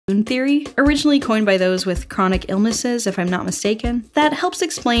spoon theory, originally coined by those with chronic illnesses if I'm not mistaken, that helps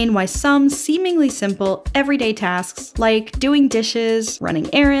explain why some seemingly simple everyday tasks like doing dishes,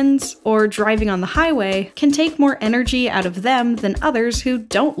 running errands, or driving on the highway can take more energy out of them than others who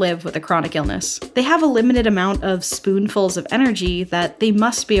don't live with a chronic illness. They have a limited amount of spoonfuls of energy that they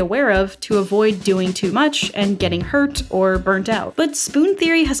must be aware of to avoid doing too much and getting hurt or burnt out. But spoon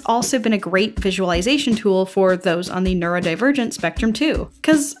theory has also been a great visualization tool for those on the neurodivergent spectrum too,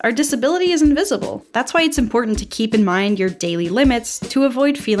 because our disability is invisible. That's why it's important to keep in mind your daily limits to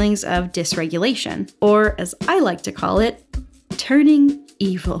avoid feelings of dysregulation, or as I like to call it, turning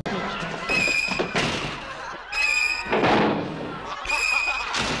evil.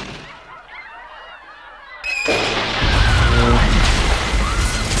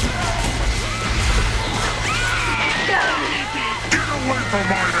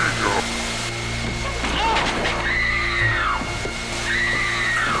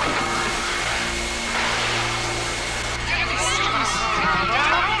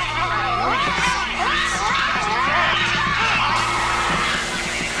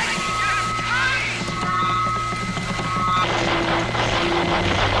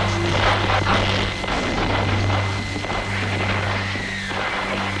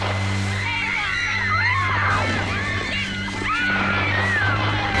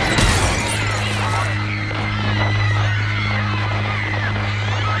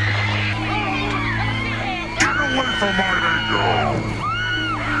 from my Eggo!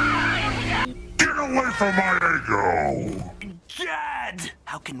 Get away from my Eggo! God!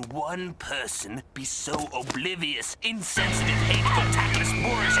 How can one person be so oblivious, insensitive, hateful, tactless,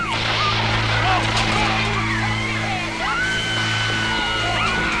 boorish,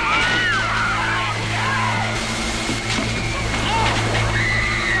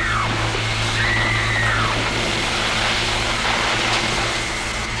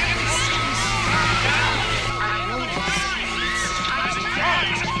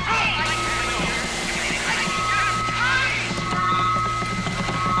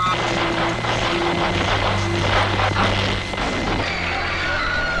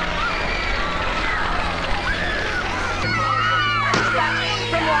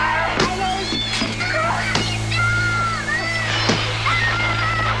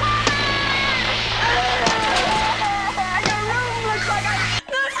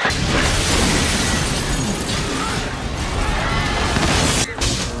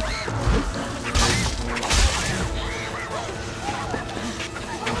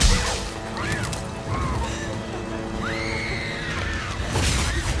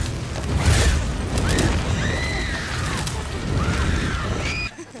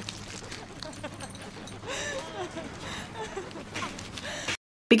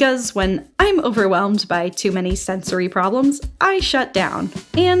 Because when I'm overwhelmed by too many sensory problems, I shut down,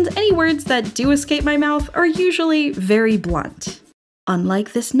 and any words that do escape my mouth are usually very blunt.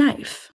 Unlike this knife.